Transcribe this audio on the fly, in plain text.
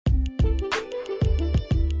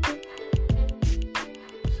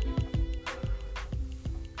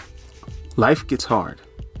Life gets hard.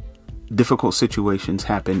 Difficult situations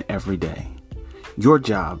happen every day. Your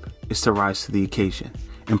job is to rise to the occasion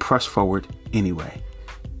and press forward anyway.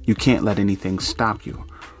 You can't let anything stop you.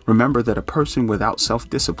 Remember that a person without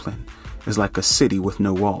self-discipline is like a city with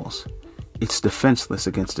no walls. It's defenseless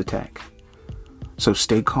against attack. So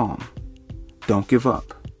stay calm. Don't give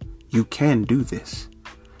up. You can do this.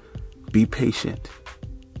 Be patient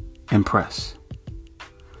and press.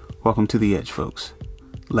 Welcome to The Edge, folks.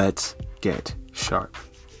 Let's get sharp.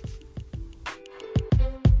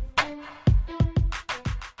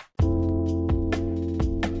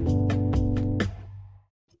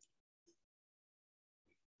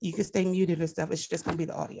 You can stay muted and stuff. It's just gonna be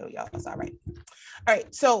the audio, y'all. It's all right. All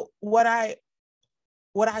right. So what I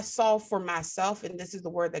saw for myself, and this is the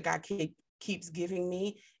word that God keeps giving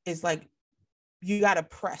me, is like, you gotta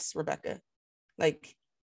press, Rebecca. Like,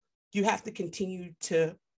 you have to continue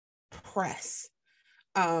to press.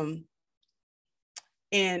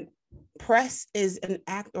 And press is an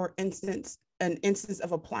act or an instance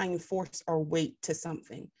of applying force or weight to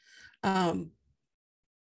something. I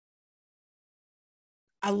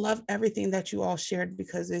love everything that you all shared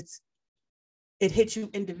because it hits you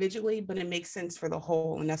individually, but it makes sense for the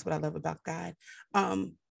whole. And that's what I love about God.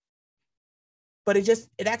 But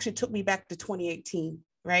it actually took me back to 2018,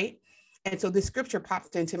 right? And so this scripture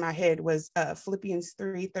popped into my head was Philippians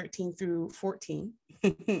 3:13 through 14,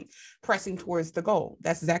 pressing towards the goal.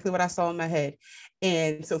 That's exactly what I saw in my head.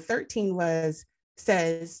 And so 13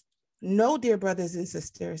 says, "No, dear brothers and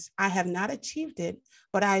sisters, I have not achieved it,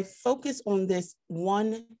 but I focus on this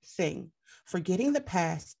one thing, forgetting the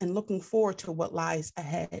past and looking forward to what lies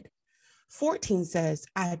ahead." 14 says,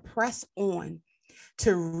 "I press on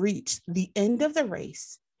to reach the end of the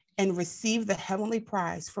race and receive the heavenly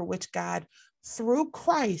prize for which God, through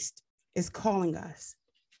Christ, is calling us."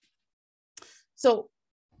 So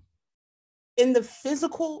in the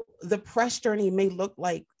physical, the press journey may look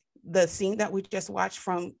like the scene that we just watched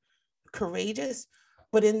from Courageous,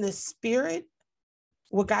 but in the spirit,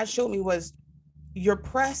 what God showed me was your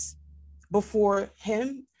press before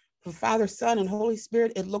him, the Father, Son, and Holy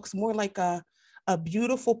Spirit. It looks more like a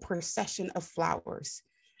beautiful procession of flowers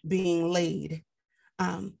being laid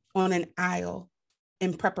on an aisle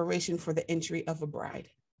in preparation for the entry of a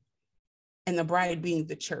bride, and the bride being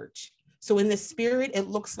the church. So in the spirit, it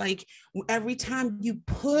looks like every time you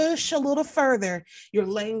push a little further, you're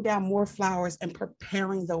laying down more flowers and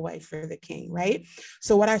preparing the way for the king, right?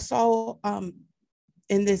 So what I saw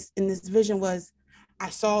in this vision was, I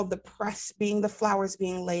saw the press being the flowers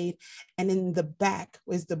being laid, and in the back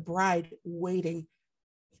was the bride waiting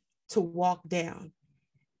to walk down,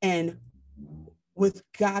 and with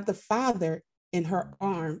God the Father on her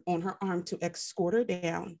arm to escort her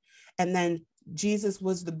down. And then Jesus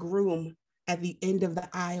was the groom at the end of the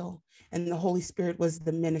aisle, and the Holy Spirit was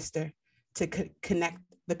the minister to connect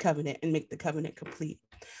the covenant and make the covenant complete.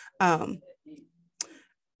 Mom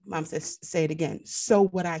says, say it again. So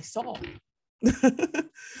what I saw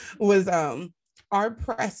was our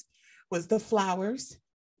press was the flowers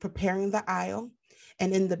preparing the aisle,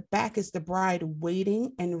 and in the back is the bride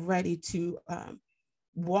waiting and ready to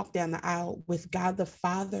walk down the aisle with God the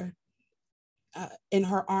Father in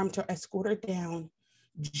her arm to escort her down.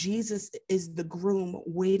 Jesus is the groom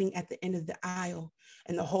waiting at the end of the aisle,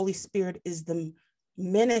 and the Holy Spirit is the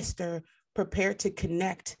minister prepared to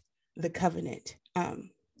connect the covenant.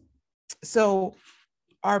 So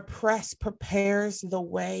our press prepares the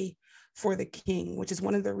way for the king, which is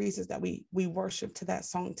one of the reasons that we worship to that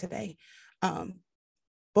song today.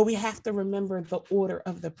 But we have to remember the order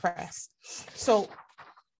of the press. So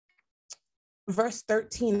verse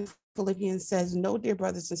 13 of Philippians says, "No, dear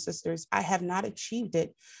brothers and sisters, I have not achieved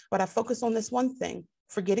it, but I focus on this one thing,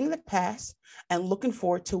 forgetting the past and looking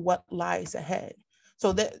forward to what lies ahead."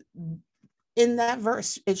 So that in that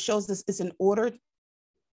verse, it shows us it's in order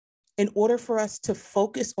for us to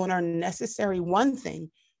focus on our necessary one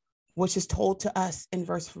thing, which is told to us in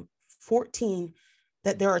verse 14,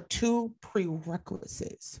 that there are two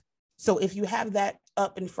prerequisites. So if you have that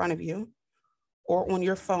up in front of you or on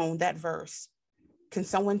your phone, that verse, can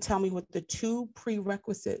someone tell me what the two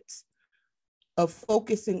prerequisites of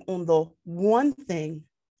focusing on the one thing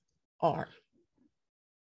are?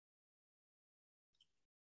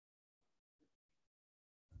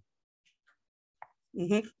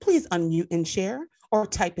 Please unmute and share or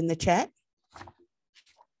type in the chat.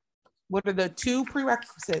 What are the two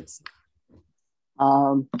prerequisites?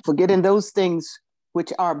 Forgetting those things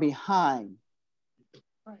which are behind,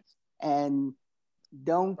 and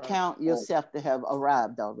don't count yourself to have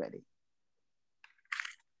arrived already.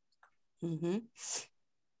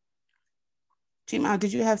 Gma,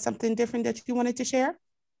 did you have something different that you wanted to share?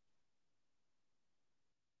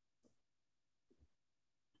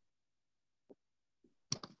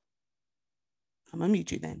 I'm gonna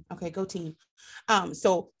mute you then. Okay, go team.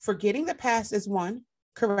 So forgetting the past is one.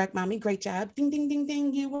 Correct, mommy. Great job. Ding, ding, ding,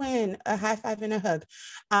 ding. You win. A high five and a hug.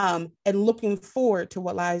 And looking forward to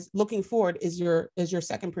what lies. Looking forward is your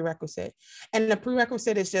second prerequisite. And the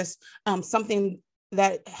prerequisite is just something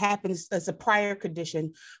that happens as a prior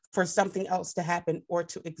condition for something else to happen or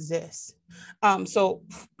to exist. So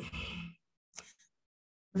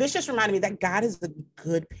this just reminded me that God is a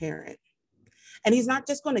good parent. And he's not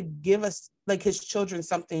just going to give us, like, his children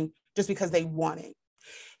something just because they want it.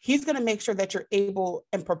 He's going to make sure that you're able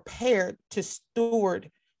and prepared to steward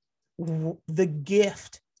the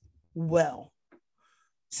gift well.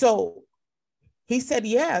 So he said,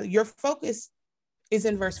 yeah, your focus is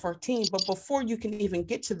in verse 14, but before you can even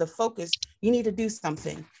get to the focus, you need to do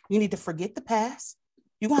something. You need to forget the past.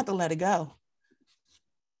 You're going to have to let it go.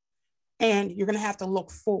 And you're going to have to look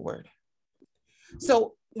forward.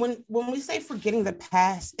 So when we say forgetting the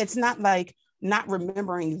past, it's not like not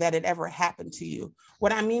remembering that it ever happened to you.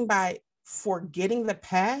 What I mean by forgetting the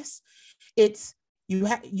past, it's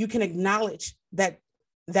you can acknowledge that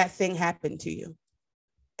that thing happened to you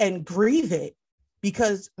and grieve it,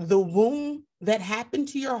 because the wound that happened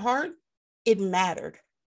to your heart, it mattered.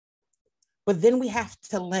 But then we have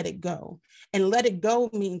to let it go. And let it go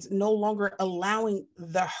means no longer allowing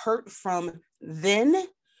the hurt from then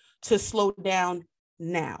to slow down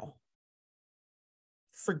now.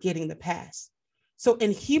 Forgetting the past. So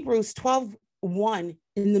in Hebrews 12:1,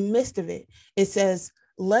 in the midst of it, it says,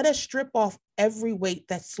 let us strip off every weight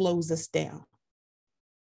that slows us down.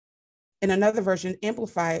 In another version,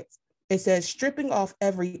 Amplified, it says, stripping off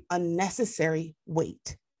every unnecessary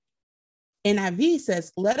weight. NIV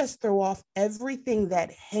says, let us throw off everything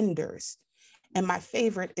that hinders. And my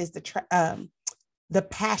favorite is the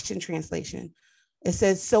Passion Translation. It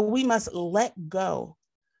says, so we must let go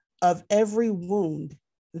of every wound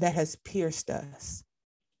that has pierced us.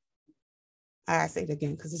 I say it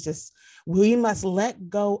again because it's just, we must let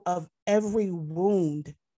go of every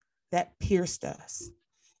wound that pierced us.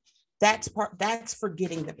 That's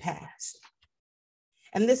forgetting the past.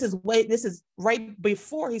 And this is right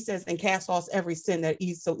before he says, and cast off every sin that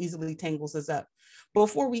so easily tangles us up.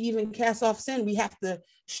 Before we even cast off sin, we have to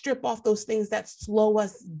strip off those things that slow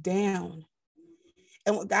us down.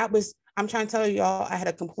 And what God was, I'm trying to tell y'all, I had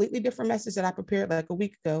a completely different message that I prepared like a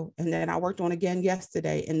week ago. And then I worked on again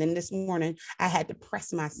yesterday. And then this morning, I had to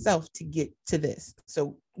press myself to get to this.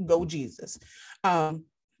 So go Jesus.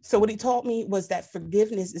 So what he taught me was that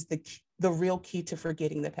forgiveness is the real key to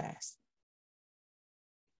forgetting the past.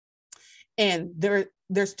 And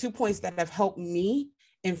there's 2 points that have helped me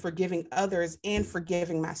in forgiving others and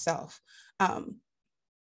forgiving myself.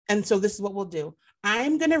 And so this is what we'll do.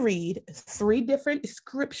 I'm going to read 3 different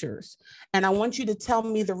scriptures, and I want you to tell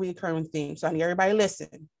me the recurring theme. So I need everybody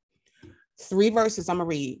listen. 3 verses I'm going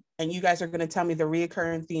to read, and you guys are going to tell me the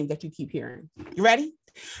recurring theme that you keep hearing. You ready?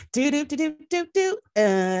 That's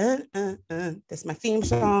my theme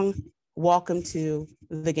song. Welcome to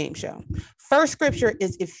the game show. First scripture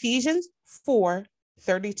is Ephesians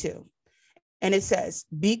 4:32. And it says,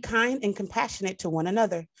 be kind and compassionate to one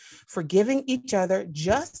another, forgiving each other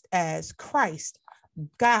just as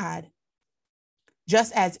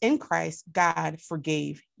in Christ, God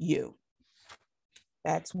forgave you.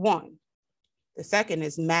 That's one. The second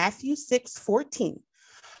is Matthew 6:14.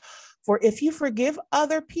 For if you forgive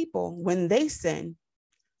other people when they sin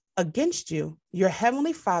against you, your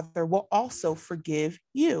heavenly Father will also forgive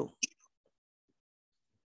you.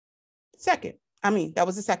 That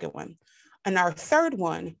was the second one. And our third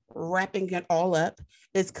one, wrapping it all up,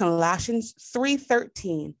 is Colossians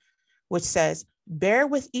 3:13, which says, bear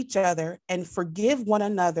with each other and forgive one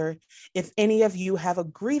another if any of you have a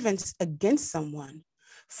grievance against someone.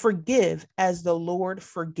 Forgive as the Lord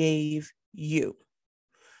forgave you.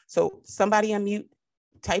 So somebody unmute,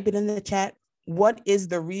 type it in the chat. What is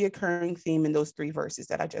the reoccurring theme in those 3 verses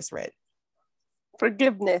that I just read?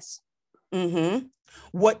 Forgiveness. Mm-hmm.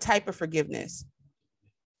 What type of forgiveness?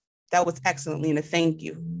 That was excellent, Lena. Thank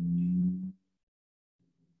you.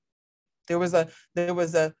 There was a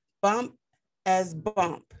bump as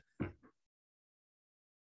bump.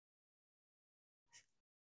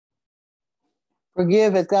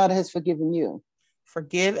 Forgive as God has forgiven you.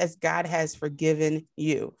 Forgive as God has forgiven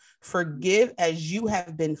you. Forgive as you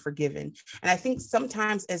have been forgiven. And I think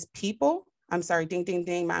sometimes as people, I'm sorry, ding, ding,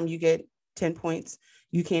 ding, mom, you get 10 points.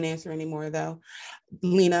 You can't answer anymore though.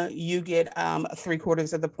 Lena, you get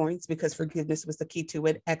 3/4 of the points because forgiveness was the key to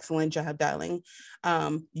it. Excellent job, darling.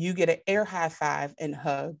 You get an air high five and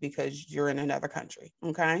hug because you're in another country,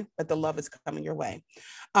 okay? But the love is coming your way.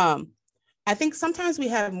 I think sometimes we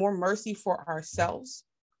have more mercy for ourselves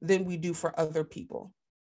than we do for other people.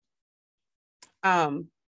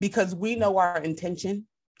 Because we know our intention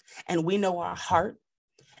and we know our heart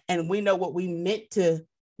and we know what we meant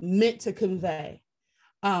to convey.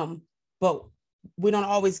 But we don't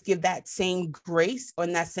always give that same grace or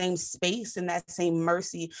in that same space and that same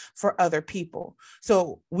mercy for other people.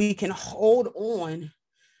 So we can hold on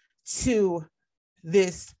to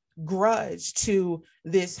this grudge, to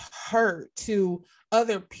this hurt, to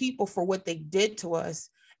other people for what they did to us,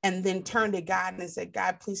 and then turn to God and say,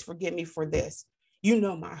 God, please forgive me for this. You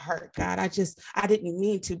know my heart, God. I didn't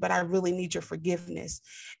mean to, but I really need your forgiveness.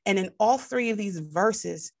 And in all three of these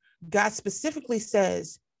verses, God specifically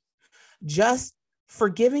says, just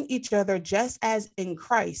forgiving each other, just as in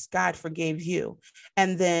Christ, God forgave you.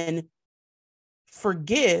 And then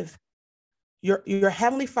forgive, your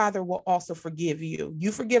Heavenly Father will also forgive you.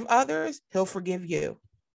 You forgive others, He'll forgive you.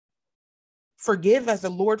 Forgive as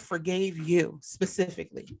the Lord forgave you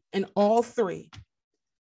specifically in all three.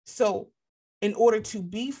 So in order to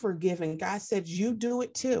be forgiven, God said, you do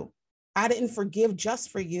it too. I didn't forgive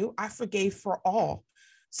just for you. I forgave for all.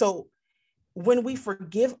 So when we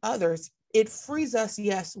forgive others, it frees us,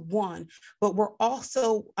 yes, one, but we're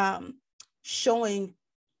also showing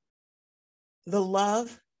the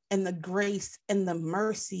love and the grace and the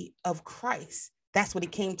mercy of Christ. That's what He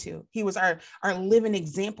came to. He was our living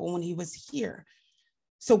example when He was here.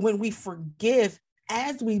 So when we forgive,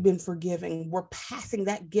 as we've been forgiving, we're passing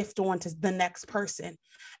that gift on to the next person.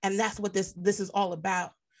 And that's what this is all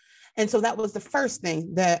about. And so that was the first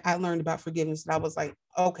thing that I learned about forgiveness. And I was like,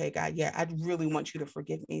 okay, God, yeah, I really want you to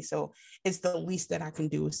forgive me. So it's the least that I can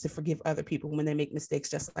do is to forgive other people when they make mistakes,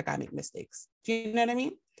 just like I make mistakes. Do you know what I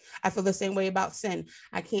mean? I feel the same way about sin.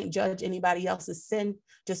 I can't judge anybody else's sin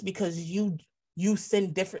just because you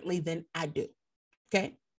sin differently than I do.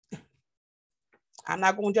 Okay. I'm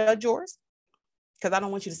not going to judge yours because I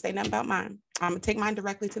don't want you to say nothing about mine. I'm going to take mine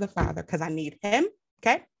directly to the Father because I need Him.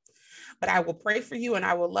 Okay. But I will pray for you and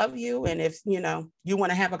I will love you. And if, you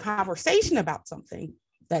want to have a conversation about something,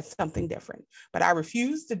 that's something different. But I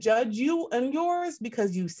refuse to judge you and yours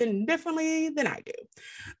because you sin differently than I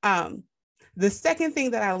do. The second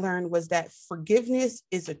thing that I learned was that forgiveness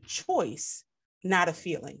is a choice, not a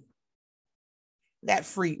feeling. That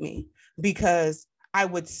freed me because I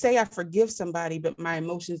would say I forgive somebody, but my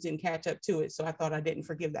emotions didn't catch up to it. So I thought I didn't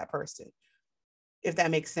forgive that person, if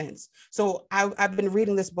that makes sense. So I've been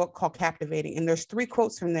reading this book called Captivating, and there's 3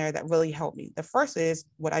 quotes from there that really helped me. The first is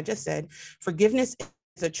what I just said. Forgiveness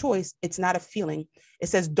is a choice. It's not a feeling. It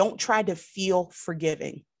says, don't try to feel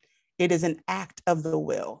forgiving. It is an act of the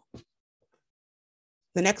will.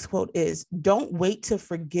 The next quote is, don't wait to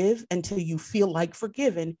forgive until you feel like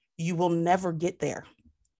forgiven. You will never get there.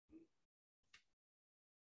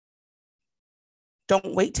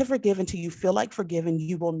 Don't wait to forgive until you feel like forgiven.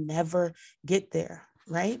 You will never get there,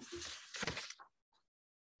 right?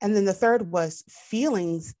 And then the third was,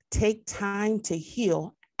 feelings take time to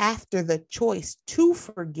heal after the choice to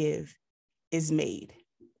forgive is made.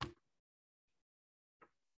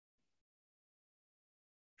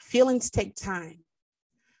 Feelings take time.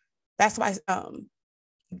 That's why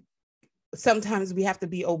sometimes we have to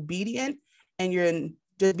be obedient, and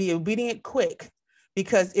just be obedient quick.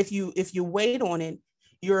 Because if you wait on it,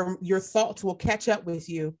 your thoughts will catch up with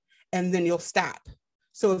you and then you'll stop.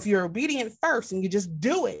 So if you're obedient first and you just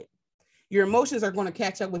do it, your emotions are going to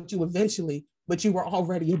catch up with you eventually, but you were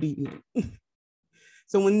already obedient.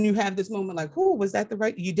 So when you have this moment like, oh, was that the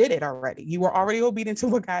right? You did it already. You were already obedient to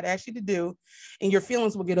what God asked you to do, and your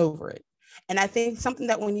feelings will get over it. And I think something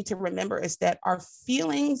that we need to remember is that our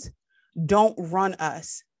feelings don't run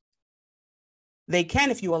us. They can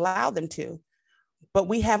if you allow them to. But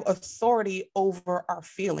we have authority over our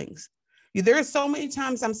feelings. There are so many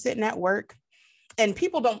times I'm sitting at work and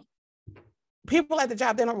people at the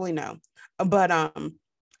job, they don't really know. But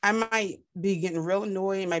I might be getting real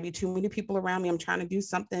annoyed. It might be too many people around me. I'm trying to do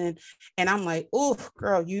something. And I'm like, oh,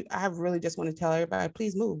 girl, I really just want to tell everybody,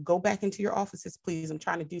 please move. Go back into your offices, please. I'm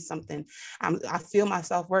trying to do something. I feel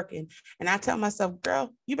myself working. And I tell myself,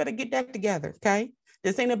 girl, you better get that together, okay?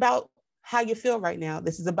 This ain't about how you feel right now.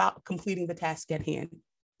 This is about completing the task at hand.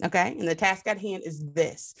 Okay. And the task at hand is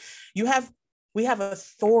this. We have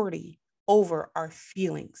authority over our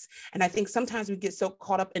feelings. And I think sometimes we get so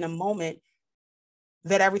caught up in a moment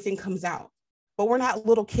that everything comes out, but we're not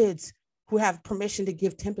little kids who have permission to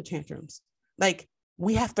give temper tantrums. Like,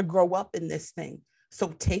 We have to grow up in this thing. So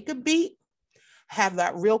take a beat, have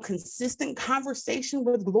that real consistent conversation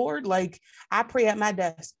with Lord. Like I pray at my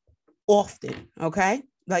desk often, okay?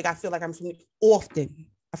 Like I feel like I'm from often.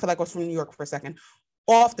 I feel like I was from New York for a second.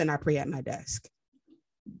 Often I pray at my desk.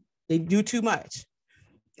 They do too much.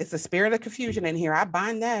 It's a spirit of confusion in here. I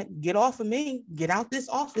bind that. Get off of me. Get out this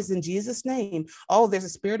office in Jesus' name. Oh, there's a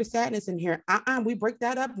spirit of sadness in here. We break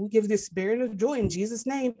that up. We give the spirit of joy in Jesus'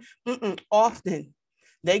 name. Often.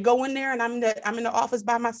 They go in there and I'm in the office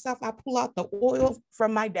by myself. I pull out the oil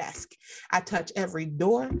from my desk. I touch every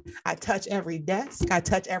door. I touch every desk. I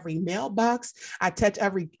touch every mailbox. I touch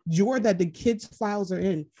every drawer that the kids' files are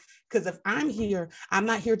in. Because if I'm here, I'm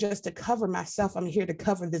not here just to cover myself. I'm here to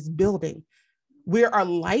cover this building. We are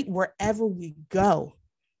light wherever we go.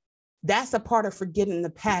 That's a part of forgetting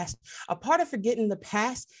the past. A part of forgetting the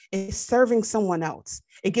past is serving someone else.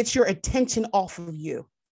 It gets your attention off of you.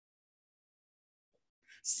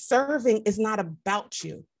 Serving is not about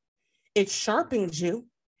you. It sharpens you.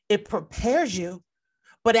 It prepares you,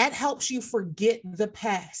 but that helps you forget the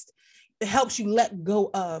past. It helps you let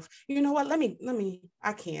go of, you know what?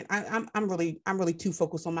 I can't. I'm really too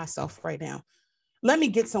focused on myself right now. Let me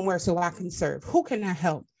get somewhere so I can serve. Who can I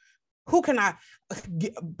help? Who can I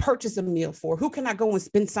purchase a meal for? Who can I go and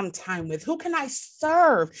spend some time with? Who can I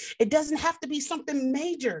serve? It doesn't have to be something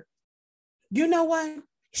major. You know what?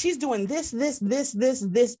 She's doing this,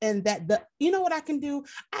 and that. You know what I can do?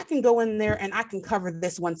 I can go in there and I can cover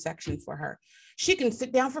this one section for her. She can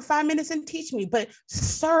sit down for 5 minutes and teach me, but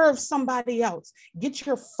serve somebody else. Get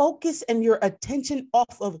your focus and your attention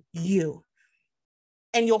off of you.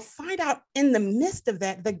 And you'll find out in the midst of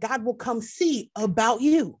that God will come see about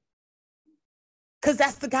you. Because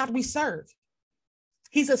that's the God we serve.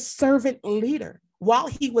 He's a servant leader. While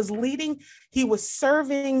he was leading, he was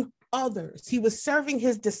serving others. He was serving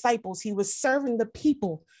his disciples. He was serving the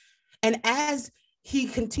people. And as he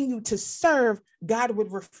continued to serve, God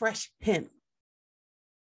would refresh him.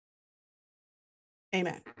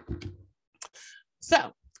 Amen.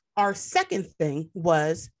 So our second thing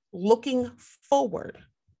was looking forward.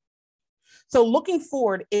 So looking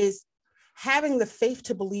forward is having the faith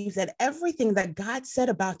to believe that everything that God said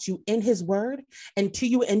about you in his word and to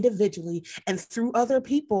you individually and through other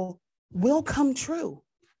people will come true.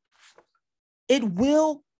 It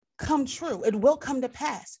will come true. It will come to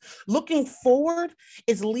pass. Looking forward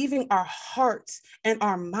is leaving our hearts and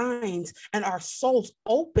our minds and our souls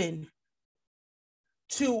open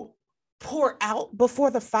to pour out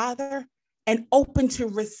before the Father and open to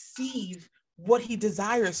receive what he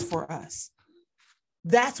desires for us.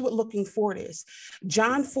 That's what looking forward is.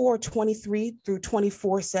 John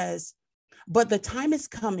 4:23-24 says, but the time is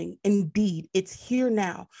coming, indeed, it's here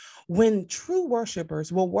now, when true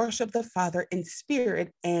worshipers will worship the Father in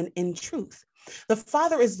spirit and in truth. The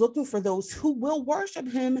Father is looking for those who will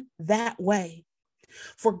worship him that way.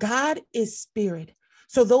 For God is spirit.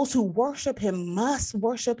 So those who worship him must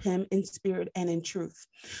worship him in spirit and in truth.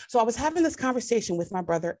 So I was having this conversation with my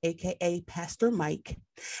brother, AKA Pastor Mike,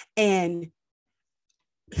 and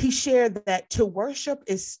he shared that to worship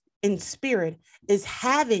is in spirit is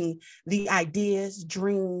having the ideas,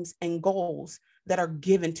 dreams, and goals that are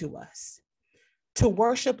given to us. To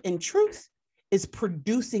worship in truth is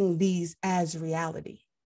producing these as reality.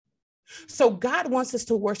 So God wants us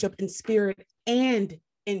to worship in spirit and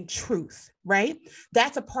in truth, right?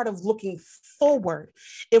 That's a part of looking forward.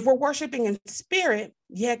 If we're worshiping in spirit,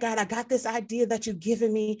 yeah, God, I got this idea that you've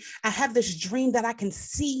given me. I have this dream that I can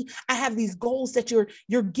see. I have these goals that you're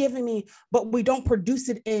giving me, but we don't produce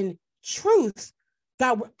it in truth.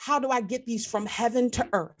 God, how do I get these from heaven to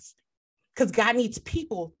earth? Because God needs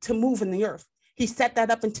people to move in the earth. He set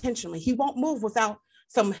that up intentionally. He won't move without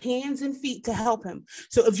some hands and feet to help him.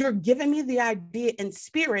 So if you're giving me the idea in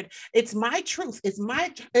spirit, it's my truth. It's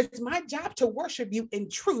my job to worship you in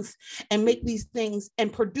truth and make these things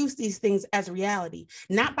and produce these things as reality,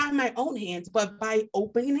 not by my own hands, but by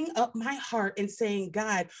opening up my heart and saying,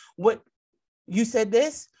 God, what you said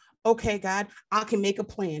this? Okay, God, I can make a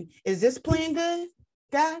plan. Is this plan good,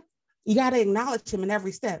 God? You got to acknowledge him in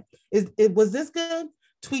every step. Was this good?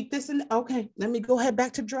 Tweak this and okay, let me go ahead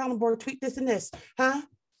back to the drawing board, tweak this and this, huh?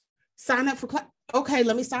 Sign up for class. Okay,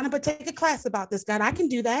 let me sign up and take a class about this, God. I can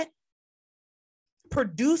do that.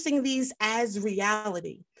 Producing these as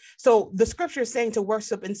reality. So the scripture is saying to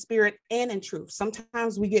worship in spirit and in truth.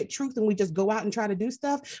 Sometimes we get truth and we just go out and try to do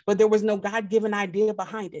stuff, but there was no God-given idea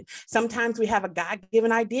behind it. Sometimes we have a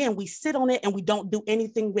God-given idea and we sit on it and we don't do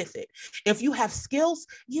anything with it. If you have skills,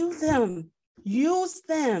 use them. Use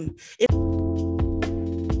them.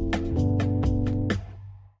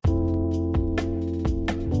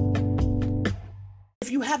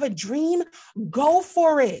 If you have a dream, go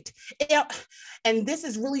for it. And this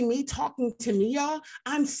is really me talking to me, y'all.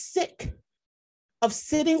 I'm sick of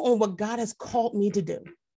sitting on what God has called me to do.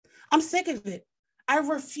 I'm sick of it. I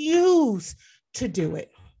refuse to do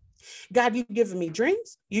it. God, you've given me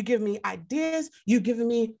dreams. You give me ideas. You've given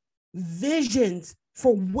me visions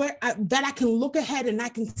for that I can look ahead and I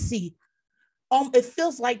can see. It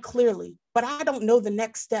feels like clearly, but I don't know the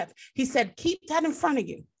next step. He said, keep that in front of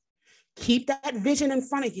you. Keep that vision in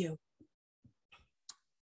front of you.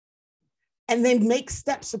 And then make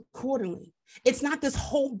steps accordingly. It's not this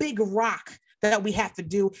whole big rock that we have to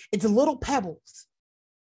do. It's little pebbles.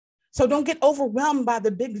 So don't get overwhelmed by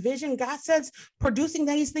the big vision. God says, producing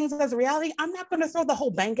these things as a reality, I'm not going to throw the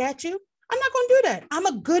whole bank at you. I'm not going to do that. I'm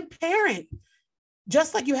a good parent.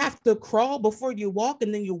 Just like you have to crawl before you walk,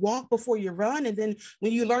 and then you walk before you run. And then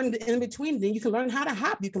when you learn in between, then you can learn how to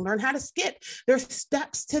hop. You can learn how to skip. There's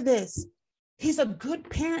steps to this. He's a good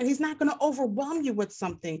parent. He's not going to overwhelm you with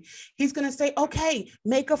something. He's going to say, okay,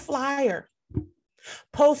 make a flyer,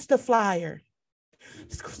 post a flyer,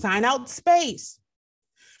 sign out space,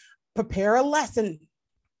 prepare a lesson,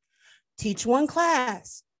 teach one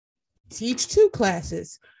class, teach 2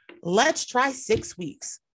 classes. Let's try 6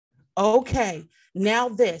 weeks. Okay, now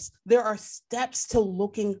there are steps to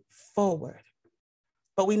looking forward,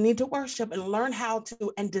 but we need to worship and learn how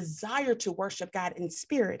to and desire to worship God in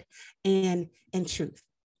spirit and in truth.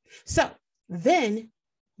 So then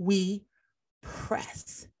we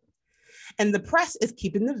press. And the press is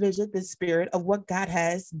keeping the vision, the spirit of what God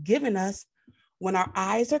has given us when our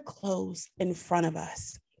eyes are closed in front of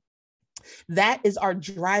us. That is our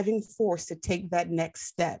driving force to take that next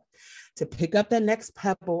step, to pick up the next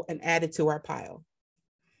pebble and add it to our pile.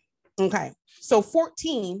 Okay, so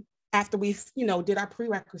 14, after we did our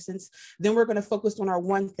prerequisites, then we're going to focus on our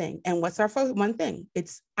one thing. And what's our one thing?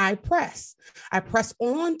 It's I press. I press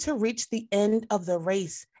on to reach the end of the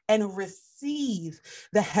race and receive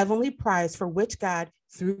the heavenly prize for which God,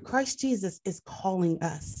 through Christ Jesus, is calling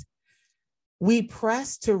us. We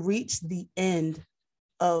press to reach the end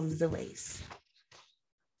of the race.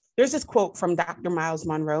 There's this quote from Dr. Miles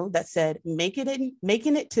Monroe that said, making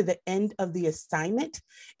it to the end of the assignment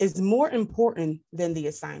is more important than the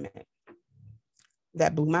assignment.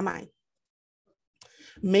 That blew my mind.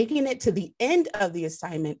 Making it to the end of the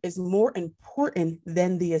assignment is more important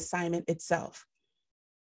than the assignment itself.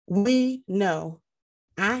 I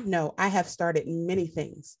know I have started many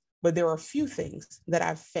things, but there are few things that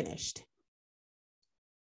I've finished.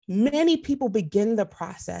 Many people begin the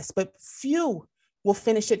process, but few will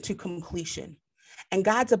finish it to completion. And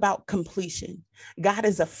God's about completion. God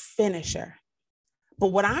is a finisher. But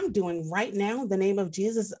what I'm doing right now, in the name of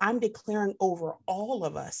Jesus, I'm declaring over all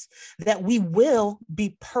of us that we will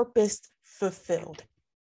be purpose fulfilled.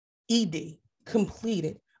 ED,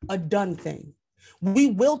 completed, a done thing. We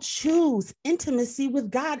will choose intimacy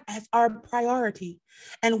with God as our priority,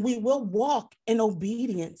 and we will walk in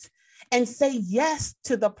obedience and say yes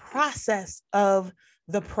to the process of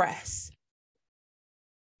the press.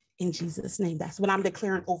 In Jesus' name, that's what I'm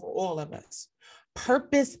declaring over all of us.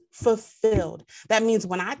 Purpose fulfilled. That means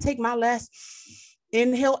when I take my last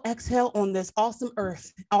inhale, exhale on this awesome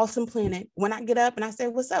earth, awesome planet, when I get up and I say,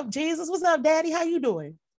 what's up, Jesus? What's up, Daddy? How you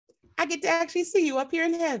doing? I get to actually see you up here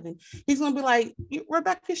in heaven. He's going to be like,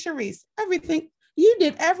 Rebecca Sharice, you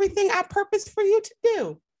did everything I purposed for you to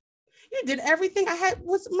do. You did everything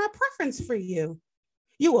was my preference for you.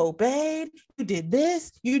 You obeyed, you did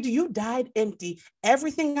this, you died empty.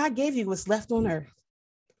 Everything I gave you was left on earth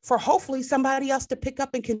for hopefully somebody else to pick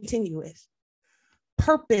up and continue with.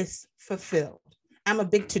 Purpose fulfilled. I'm a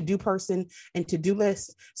big to-do person and to-do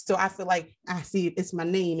list. So I feel like I see it's my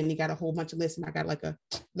name and you got a whole bunch of lists and I got like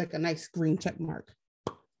a nice green check mark.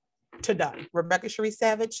 To done. Rebecca Sharice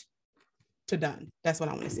Savage, to done. That's what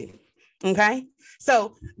I want to see. Okay.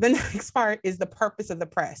 So the next part is the purpose of the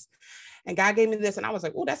press. And God gave me this and I was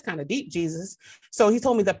like, oh, that's kind of deep, Jesus. So he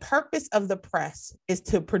told me the purpose of the press is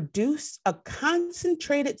to produce a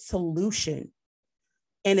concentrated solution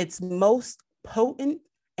in its most potent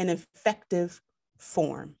and effective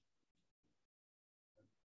form.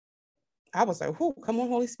 I was like, oh, come on,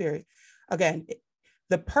 Holy Spirit. Again,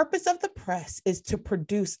 the purpose of the press is to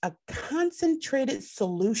produce a concentrated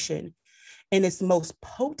solution in its most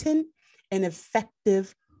potent and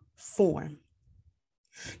effective form.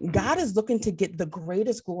 God is looking to get the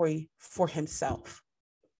greatest glory for himself.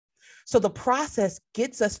 So the process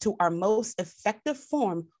gets us to our most effective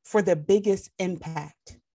form for the biggest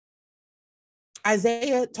impact.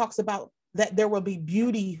 Isaiah talks about that there will be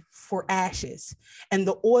beauty for ashes and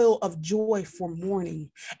the oil of joy for mourning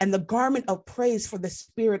and the garment of praise for the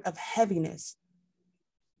spirit of heaviness.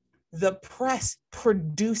 The press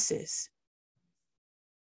produces.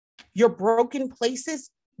 Your broken places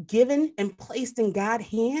given and placed in God's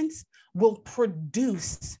hands will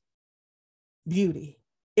produce beauty.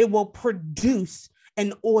 It will produce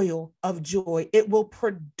an oil of joy. It will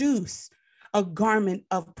produce a garment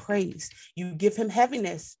of praise. You give him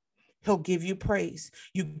heaviness, he'll give you praise.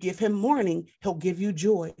 You give him mourning, he'll give you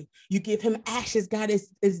joy. You give him ashes, God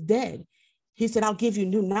is dead. He said, I'll give you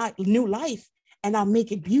new life and I'll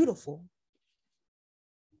make it beautiful.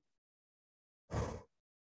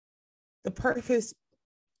 The purpose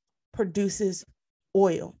produces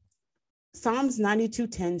oil. Psalms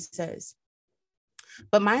 92:10 says,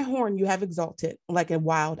 but my horn you have exalted like a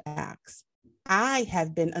wild axe. I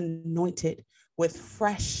have been anointed with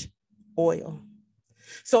fresh oil.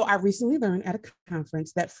 So I recently learned at a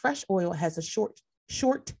conference that fresh oil has a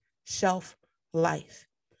short shelf life.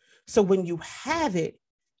 So when you have it,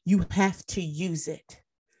 you have to use it.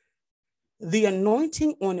 The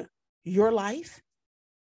anointing on your life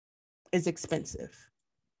is expensive.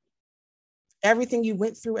 Everything you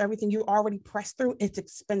went through, everything you already pressed through, it's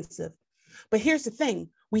expensive. But here's the thing,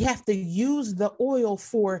 we have to use the oil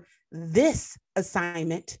for this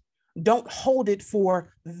assignment. Don't hold it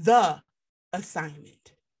for the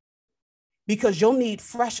assignment, because you'll need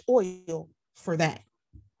fresh oil for that.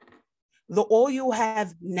 The oil you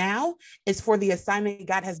have now is for the assignment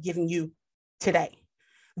God has given you today.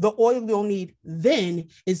 The oil you'll need then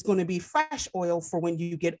is going to be fresh oil for when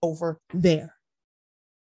you get over there.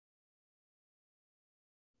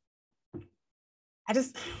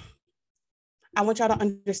 I want y'all to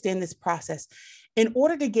understand this process. In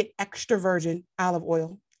order to get extra virgin olive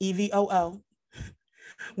oil, EVOL,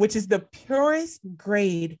 which is the purest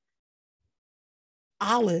grade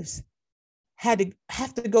olives, have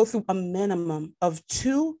to go through a minimum of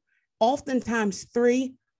 2, oftentimes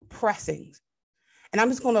 3 pressings. And I'm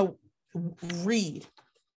just going to read.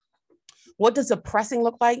 What does a pressing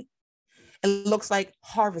look like? It looks like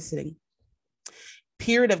harvesting,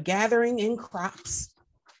 period of gathering in crops.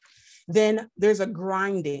 Then there's a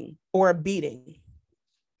grinding or a beating.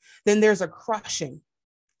 Then there's a crushing.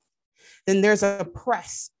 Then there's a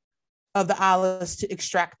press of the olives to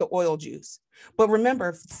extract the oil juice. But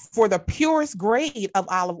remember, for the purest grade of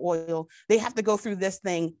olive oil, they have to go through this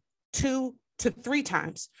thing 2 to 3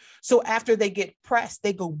 times. So after they get pressed,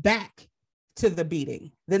 they go back to the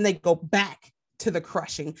beating. Then they go back to the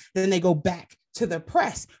crushing. Then they go back to the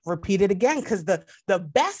press. Repeat it again, because the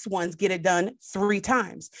best ones get it done 3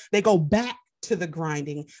 times. They go back to the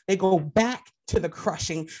grinding. They go back to the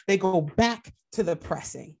crushing. They go back to the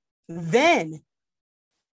pressing. Then,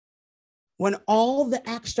 when all the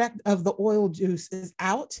extract of the oil juice is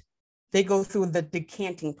out, they go through the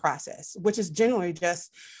decanting process, which is generally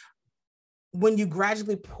just when you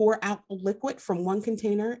gradually pour out a liquid from one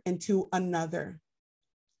container into another,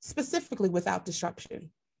 specifically without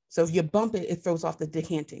disruption. So if you bump it, it throws off the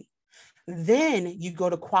decanting. Then you go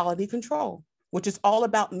to quality control, which is all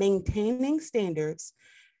about maintaining standards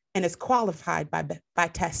and is qualified by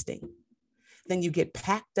testing. Then you get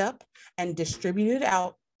packed up and distributed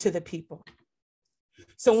out to the people.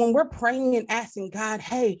 So when we're praying and asking God,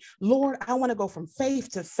 hey, Lord, I want to go from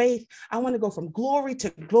faith to faith. I want to go from glory to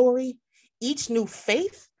glory. Each new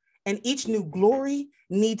faith and each new glory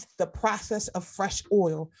needs the process of fresh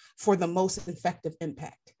oil for the most effective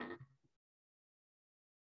impact.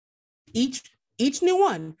 Each new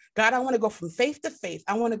one, God, I want to go from faith to faith.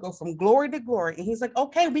 I want to go from glory to glory. And he's like,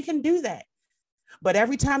 okay, we can do that. But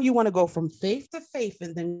every time you want to go from faith to faith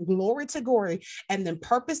and then glory to glory and then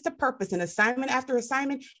purpose to purpose and assignment after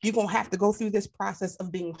assignment, you're going to have to go through this process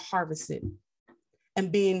of being harvested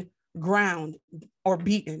and being ground or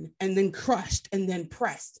beaten and then crushed and then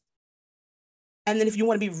pressed. And then if you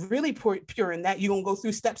want to be really pure in that, you're going to go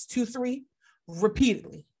through steps 2, 3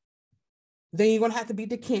 repeatedly. Then you're going to have to be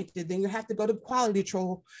decanted. Then you have to go to quality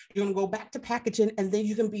control. You're going to go back to packaging, and then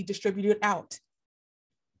you can be distributed out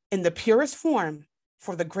in the purest form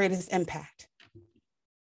for the greatest impact.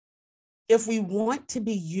 If we want to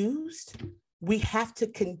be used, we have to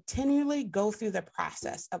continually go through the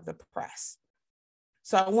process of the press.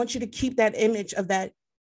 So I want you to keep that image of the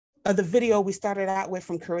video we started out with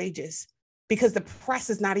from Courageous, because the press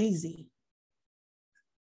is not easy,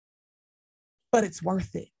 but it's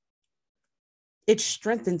worth it. It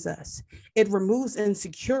strengthens us. It removes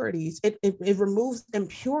insecurities. It removes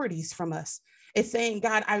impurities from us. It's saying,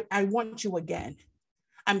 God, I want you again.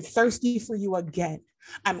 I'm thirsty for you again.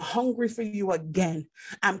 I'm hungry for you again.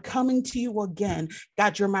 I'm coming to you again.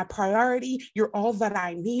 God, you're my priority. You're all that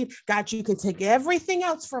I need. God, you can take everything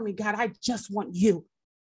else from me. God, I just want you.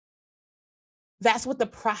 That's what the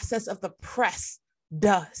process of the press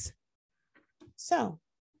does. So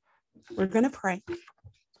we're going to pray.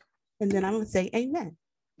 And then I'm going to say amen.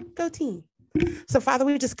 Go team. So Father,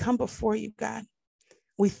 we just come before you, God.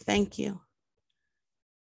 We thank you.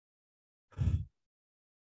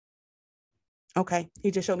 Okay,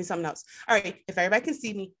 he just showed me something else. All right, if everybody can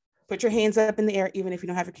see me, put your hands up in the air, even if you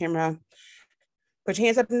don't have a camera on. Put your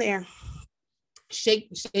hands up in the air. Shake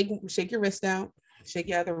your wrist out. Shake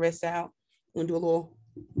your other wrist out. We're gonna do a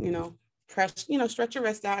little, press, stretch your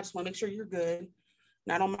wrist out. I just want to make sure you're good.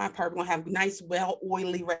 Not on my part. We're gonna have nice, well,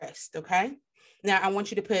 oily wrist. Okay. Now I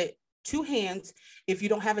want you to put two hands. If you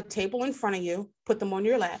don't have a table in front of you, put them on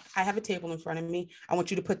your lap. I have a table in front of me. I want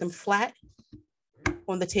you to put them flat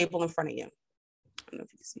on the table in front of you. I don't know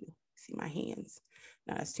if you can see my hands.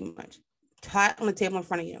 No, that's too much. Flat on the table in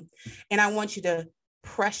front of you. And I want you to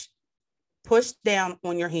push down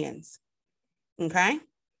on your hands. Okay.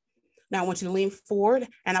 Now I want you to lean forward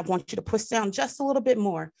and I want you to push down just a little bit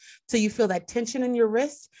more till you feel that tension in your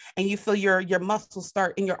wrist and you feel your muscles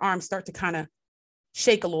start and your arms start to kind of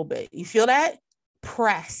shake a little bit. You feel that?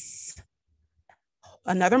 Press.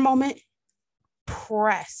 Another moment.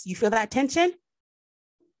 Press. You feel that tension?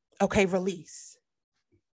 Okay, release.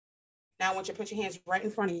 Now I want you to put your hands right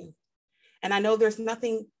in front of you. And I know there's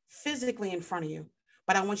nothing physically in front of you,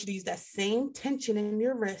 but I want you to use that same tension in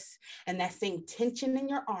your wrists and that same tension in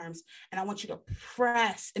your arms. And I want you to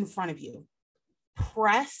press in front of you.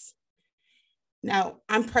 Press. Now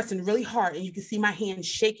I'm pressing really hard and you can see my hands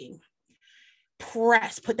shaking.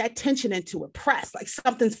 Press. Put that tension into it. Press like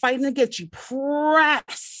something's fighting against you.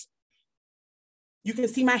 Press. You can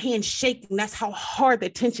see my hands shaking. That's how hard the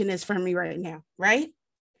tension is for me right now, right?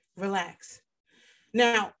 Relax.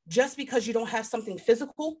 Now, just because you don't have something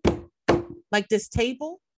physical like this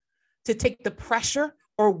table to take the pressure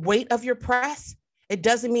or weight of your press, it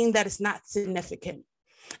doesn't mean that it's not significant.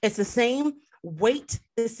 It's the same weight.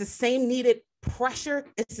 It's the same needed pressure.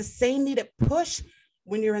 It's the same needed push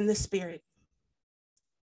when you're in the spirit.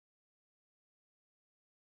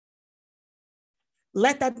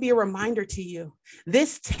 Let that be a reminder to you.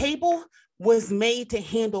 This table was made to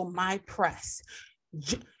handle my press.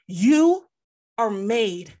 You are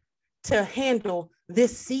made to handle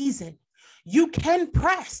this season. You can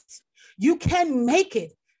press. You can make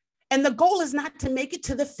it. And the goal is not to make it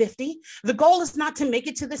to the 50. The goal is not to make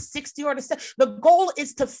it to the 60 or the 70. The goal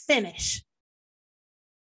is to finish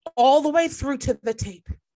all the way through to the tape.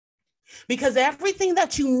 Because everything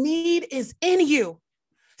that you need is in you.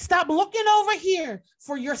 Stop looking over here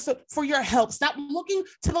for your help. Stop looking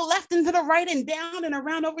to the left and to the right and down and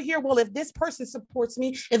around over here. Well, if this person supports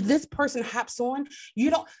me, if this person hops on,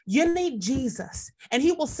 you need Jesus, and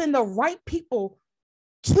he will send the right people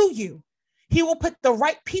to you. He will put the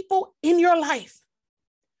right people in your life.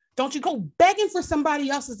 Don't you go begging for somebody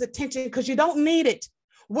else's attention because you don't need it.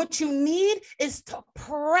 What you need is to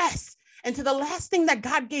press into the last thing that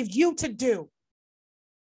God gave you to do.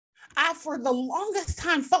 I, for the longest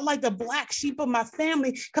time, felt like the black sheep of my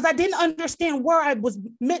family because I didn't understand where I was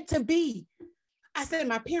meant to be. I said,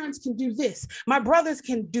 my parents can do this. My brothers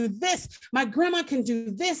can do this. My grandma can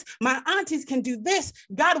do this. My aunties can do this.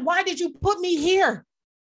 God, why did you put me here?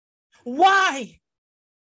 Why?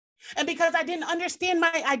 And because I didn't understand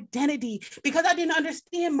my identity, because I didn't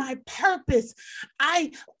understand my purpose,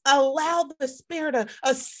 I allowed the spirit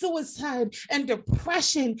of suicide and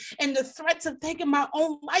depression and the threats of taking my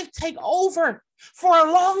own life take over for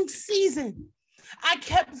a long season. I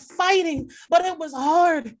kept fighting, but it was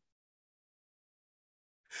hard.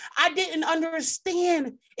 I didn't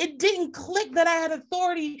understand. It didn't click that I had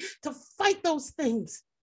authority to fight those things.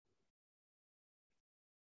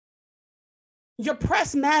 Your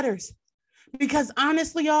press matters because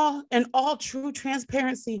honestly, y'all, in all true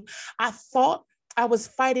transparency, I thought I was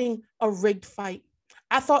fighting a rigged fight.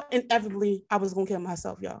 I thought inevitably I was going to kill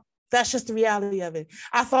myself, y'all. That's just the reality of it.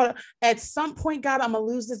 I thought at some point, God, I'm going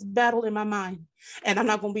to lose this battle in my mind and I'm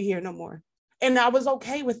not going to be here no more. And I was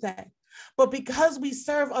okay with that. But because we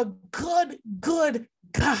serve a good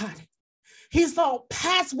God, he saw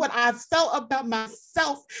past what I felt about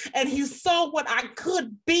myself and he saw what I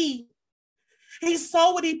could be. He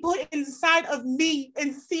saw what he put inside of me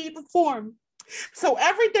in seed form. So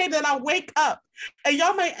every day that I wake up, and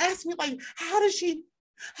y'all might ask me, like, how is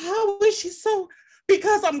she so?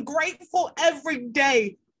 Because I'm grateful every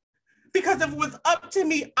day. Because if it was up to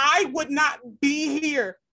me, I would not be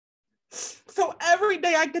here. So every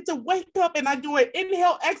day I get to wake up and I do an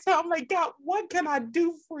inhale, exhale. I'm like, God, what can I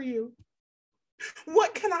do for you?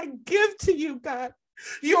 What can I give to you, God?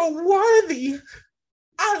 You're worthy.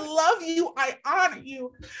 I love you. I honor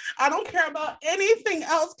you. I don't care about anything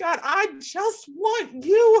else, God. I just want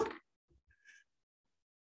you.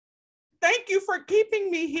 Thank you for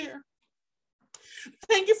keeping me here.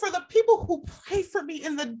 Thank you for the people who pray for me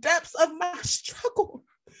in the depths of my struggle.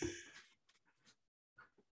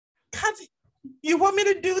 God, you want me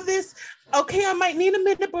to do this? Okay, I might need a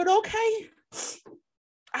minute, but okay,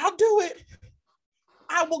 I'll do it.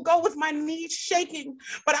 I will go with my knees shaking,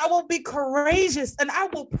 but I will be courageous and I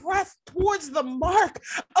will press towards the mark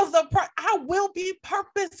of I will be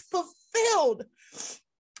purpose fulfilled.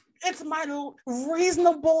 It's my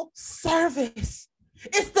reasonable service.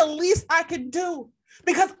 It's the least I could do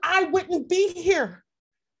because I wouldn't be here.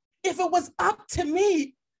 If it was up to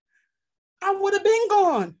me, I would have been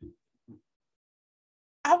gone.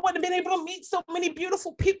 I wouldn't have been able to meet so many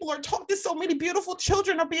beautiful people or talk to so many beautiful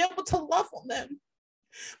children or be able to love on them.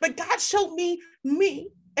 But God showed me,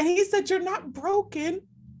 and he said, you're not broken.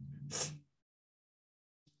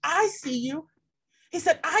 I see you. He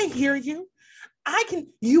said, I hear you.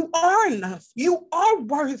 You are enough. You are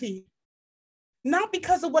worthy. Not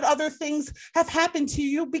because of what other things have happened to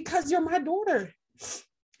you, because you're my daughter,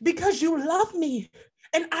 because you love me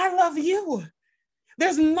and I love you.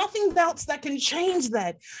 There's nothing else that can change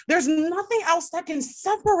that. There's nothing else that can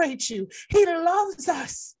separate you. He loves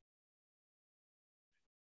us.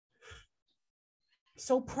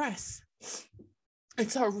 So press.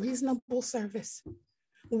 It's a reasonable service.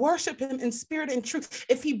 Worship him in spirit and truth.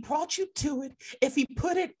 If he brought you to it, if he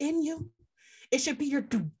put it in you, it should be your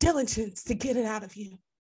due diligence to get it out of you.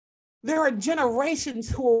 There are generations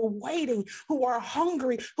who are waiting, who are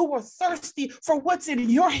hungry, who are thirsty for what's in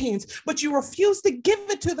your hands, but you refuse to give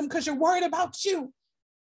it to them because you're worried about you,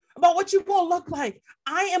 about what you will look like.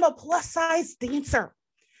 I am a plus size dancer.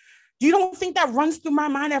 You don't think that runs through my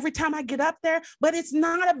mind every time I get up there, but it's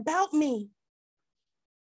not about me.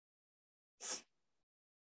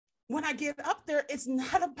 When I get up there, it's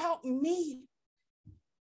not about me.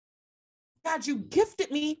 God, you gifted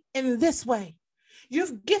me in this way.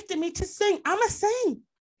 You've gifted me to sing. I'm going to sing.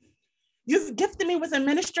 You've gifted me with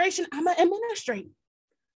administration. I'm going to administrate.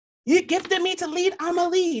 You gifted me to lead. I'm going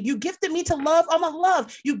to lead. You gifted me to love. I'm going to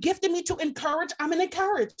love. You gifted me to encourage. I'm going to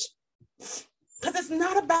encourage. Because it's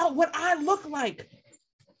not about what I look like.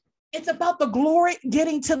 It's about the glory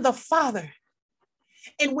getting to the Father.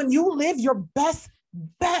 And when you live your best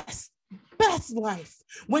life,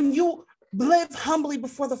 when you live humbly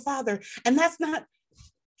before the Father, and that's not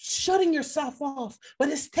shutting yourself off, but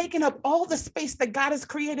it's taking up all the space that God has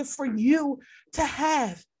created for you to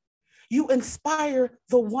have. You inspire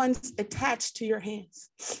the ones attached to your hands.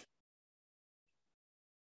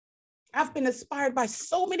 I've been inspired by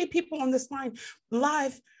so many people on this line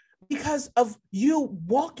live because of you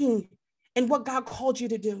walking in what God called you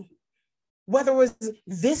to do. Whether it was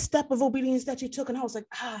this step of obedience that you took, and I was like,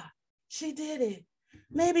 she did it.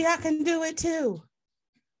 Maybe I can do it too.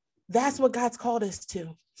 That's what God's called us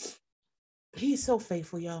to. He's so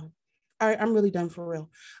faithful, y'all. All right, I'm really done for real.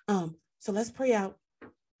 So let's pray out.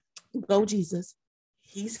 Go, Jesus.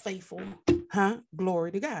 He's faithful.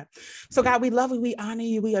 Glory to God. So God, we love you. We honor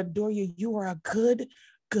you. We adore you. You are a good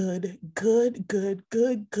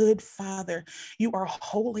Father. You are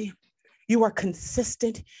holy. You are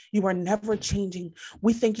consistent. You are never changing.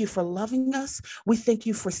 We thank you for loving us. We thank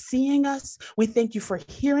you for seeing us. We thank you for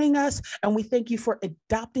hearing us. And we thank you for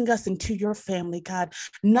adopting us into your family, God.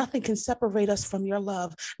 Nothing can separate us from your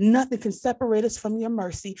love. Nothing can separate us from your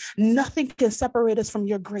mercy. Nothing can separate us from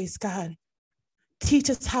your grace, God. Teach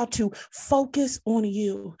us how to focus on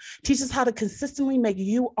you. Teach us how to consistently make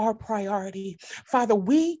you our priority. Father,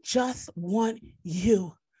 we just want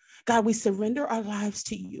you. God, we surrender our lives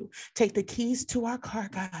to you. Take the keys to our car,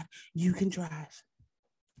 God. You can drive.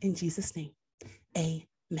 In Jesus' name,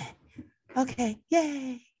 amen. Okay,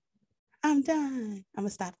 yay. I'm done. I'm going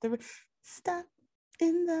to stop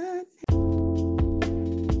in the...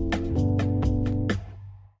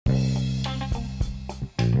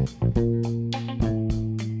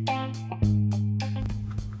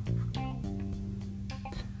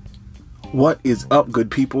 What is up, good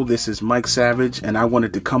people? This is Mike Savage, and I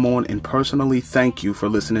wanted to come on and personally thank you for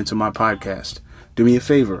listening to my podcast. Do me a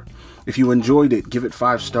favor. If you enjoyed it, give it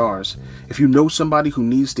 5 stars. If you know somebody who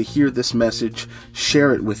needs to hear this message,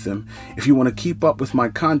 share it with them. If you want to keep up with my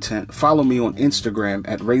content, follow me on Instagram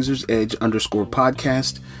at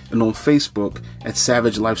razorsedge_podcast and on Facebook at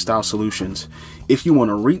Savage Lifestyle Solutions. If you want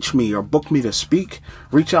to reach me or book me to speak,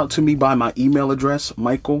 reach out to me by my email address,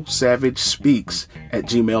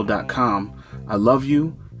 michaelsavagespeaks@gmail.com. I love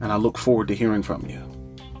you, and I look forward to hearing from you.